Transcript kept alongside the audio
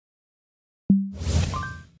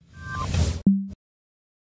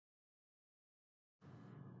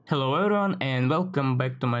Hello everyone and welcome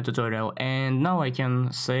back to my tutorial. And now I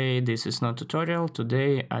can say this is not tutorial.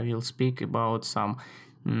 Today I will speak about some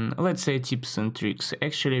let's say tips and tricks.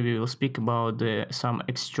 Actually we will speak about some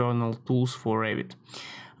external tools for Revit.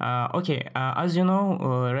 As you know,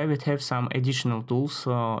 Revit have some additional tools.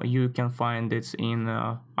 You can find it in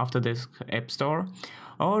Autodesk App Store,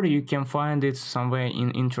 or you can find it somewhere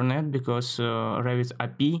in internet because Revit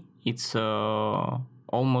API it's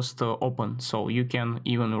almost open, so you can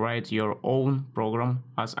even write your own program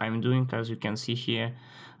as I'm doing. As you can see here,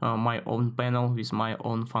 my own panel with my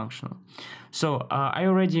own function. So I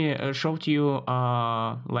already showed you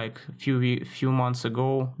like few months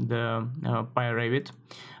ago the pyRevit.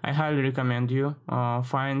 I highly recommend you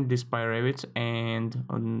find this pyRevit and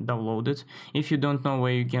download it. If you don't know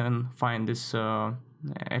where you can find this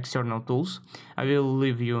external tools, I will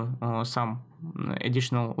leave you some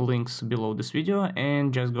additional links below this video,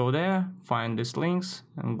 and just go there, find these links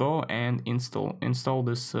and go and install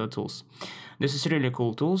these tools. This is really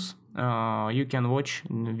cool tools. You can watch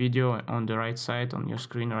the video on the right side on your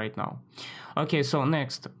screen right now. Okay, so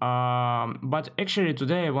next, but actually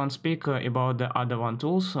today I won't speak about the other one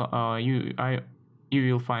tools.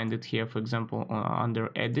 You will find it here, for example,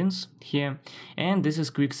 under add-ins here, and this is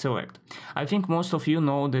Quick Select. I think most of you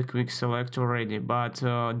know the Quick Select already, but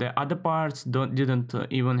the other parts didn't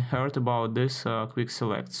even heard about this Quick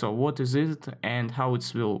Select. So what is it and how it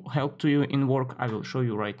will help to you in work, I will show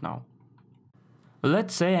you right now.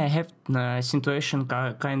 Let's say I have a situation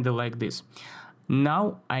kind of like this.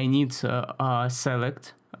 Now I need to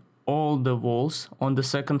select all the walls on the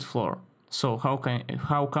second floor. So how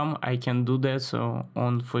come I can do that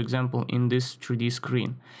on, for example, in this 3D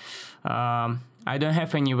screen? I don't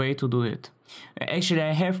have any way to do it. Actually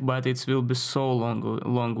I have, but it will be so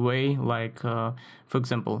long way, like for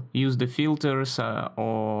example use the filters,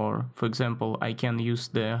 or for example I can use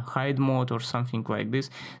the hide mode or something like this.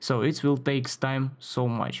 So it will take time so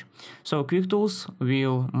much. So Quick Tools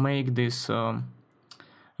will make this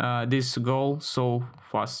this goal so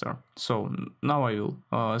faster. So now I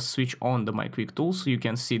will switch on my Quick Tools. You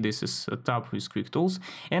can see this is a tab with Quick Tools,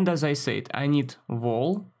 and as I said, I need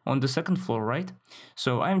wall on the second floor, right?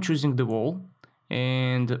 So I'm choosing the wall,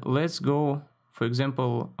 and let's go, for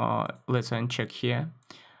example, let's uncheck here.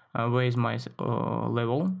 Where is my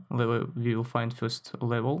level? We will find first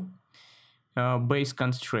level. Base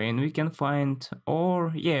constraint we can find,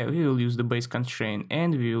 or yeah, we will use the base constraint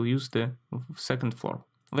and we will use the second floor.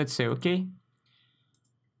 Let's say okay.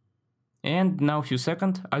 And now few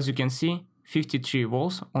seconds, as you can see, 53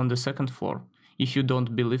 walls on the second floor. If you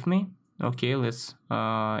don't believe me, okay, let's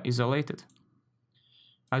isolate it.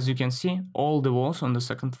 As you can see, all the walls on the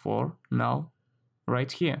second floor now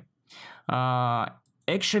right here.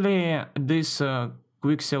 Actually, this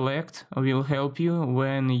Quick Select will help you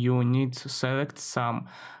when you need to select some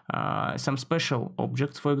special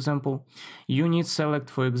objects. For example, you need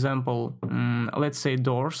select, for example, let's say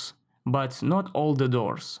doors, but not all the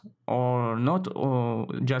doors, or not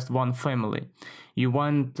just one family. You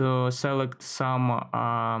want to select some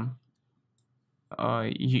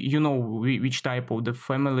you know which type of the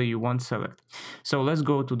family you want to select. So let's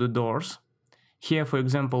go to the doors. Here, for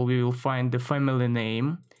example, we will find the family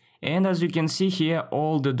name, and as you can see here,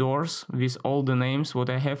 all the doors with all the names what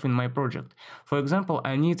I have in my project. For example,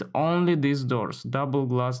 I need only these doors, double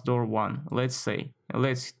glass door 1.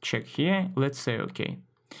 Let's check here, let's say okay.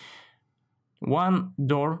 One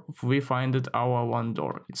door, we find it, our one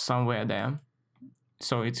door, it's somewhere there.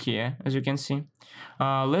 So it's here, as you can see.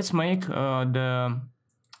 Let's make our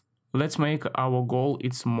goal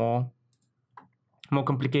it's more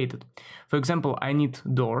complicated. For example, I need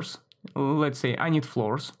doors. Let's say I need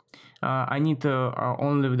floors. I need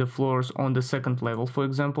only the floors on the second level, for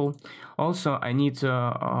example. Also, I need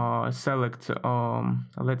to select,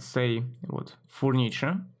 let's say,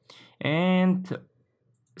 furniture, and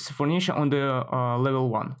furniture on the level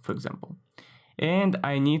 1, for example. And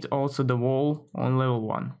I need also the wall on level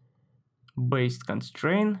 1. Base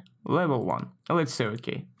constraint, level 1. Let's say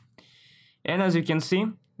okay. And as you can see,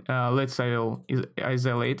 let's say I'll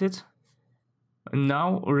isolate it.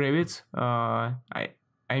 Now Revit,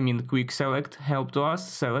 I mean Quick Select helped us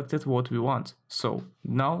selected what we want. So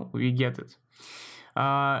now we get it.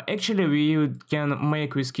 Actually, we can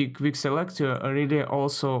make with Quick Select really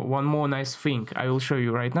also one more nice thing. I will show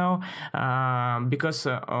you right now, because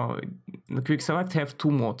the Quick Select have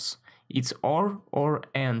two modes. It's or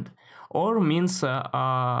and. Or means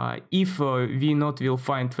if we not will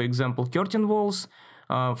find, for example, curtain walls,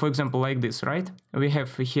 for example, like this, right? We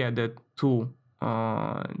have here the two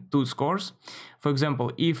two scores. For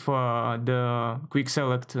example, if the quick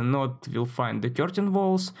select not will find the curtain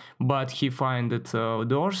walls, but he finded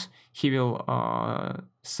doors, he will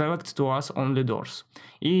select to us only doors.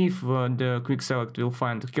 If the quick select will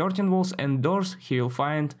find curtain walls and doors, he will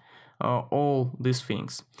find all these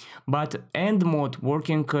things. But end mode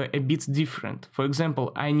working a bit different. For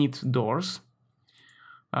example, I need doors.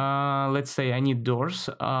 Let's say I need doors.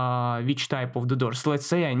 Which type of the doors? Let's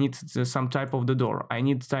say I need some type of the door. I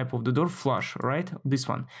need type of the door flush, right? This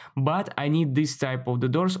one. But I need this type of the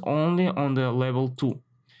doors only on the level 2.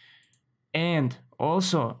 And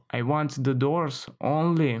also I want the doors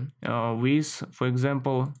only with, for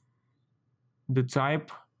example, the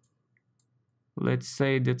type. Let's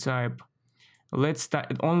say the type. Let's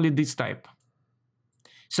only this type.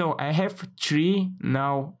 So I have 3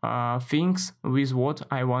 now things with what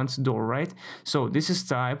I want door, right? So this is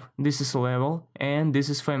type, this is level, and this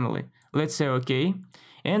is family. Let's say okay,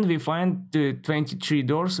 and we find the 23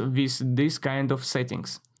 doors with this kind of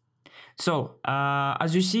settings. So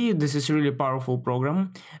as you see, this is really powerful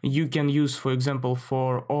program. You can use, for example,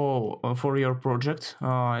 for your project.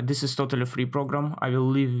 This is totally free program. I will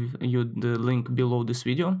leave you the link below this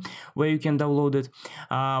video where you can download it.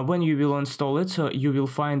 When you will install it, you will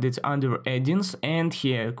find it under add-ins and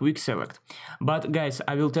here quick select. But guys,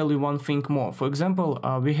 I will tell you one thing more. For example,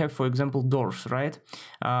 we have, for example, doors, right?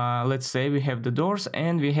 Let's say we have the doors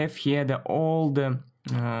and we have here all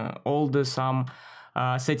the some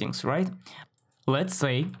settings, right? Let's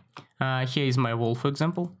say here is my wall, for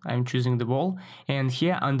example. I'm choosing the wall, and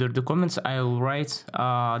here under the comments I'll write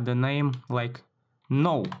the name like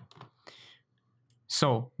no.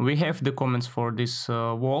 So we have the comments for this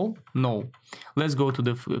wall, no. Let's go to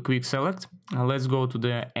the quick select. Let's go to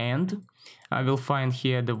the end. I will find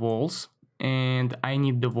here the walls, and I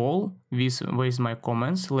need the wall with my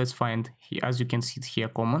comments. Let's find here, as you can see here,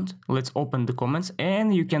 comment. Let's open the comments,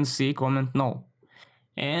 and you can see comment no.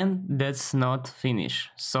 And that's not finished.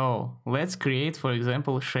 So let's create, for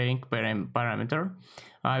example, sharing parameter.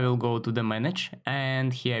 I will go to the manage,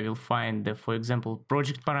 and here I will find the, for example,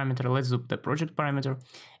 project parameter. Let's do the project parameter.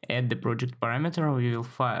 Add the project parameter.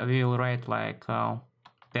 We will write like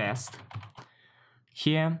test.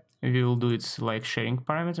 Here we will do it like sharing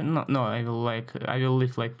parameter. No, I will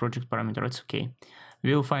leave like project parameter. It's okay.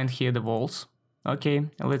 We will find here the walls. Okay,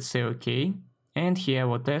 let's say okay. And here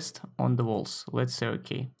our test on the walls. Let's say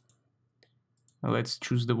okay. Let's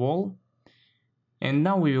choose the wall. And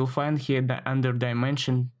now we will find here the under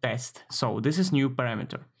dimension test. So this is new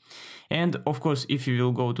parameter. And of course, if you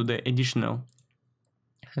will go to the additional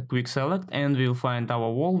quick select and we will find our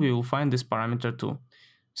wall, we will find this parameter too.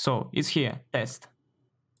 So it's here, test.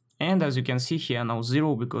 And as you can see here now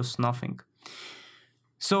 0 because nothing.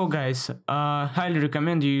 So guys, highly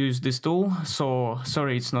recommend you use this tool. So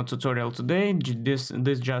sorry it's not tutorial today, this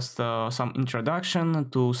just some introduction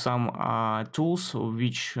to some tools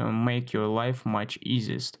which make your life much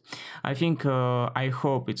easiest. I think I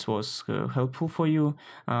hope it was helpful for you.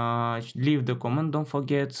 Leave the comment, don't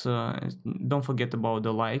forget about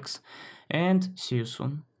the likes, and see you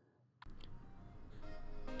soon.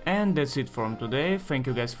 And that's it from today. Thank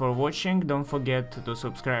you guys for watching. Don't forget to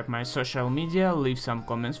subscribe my social media, leave some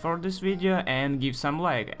comments for this video and give some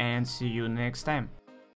like, and see you next time.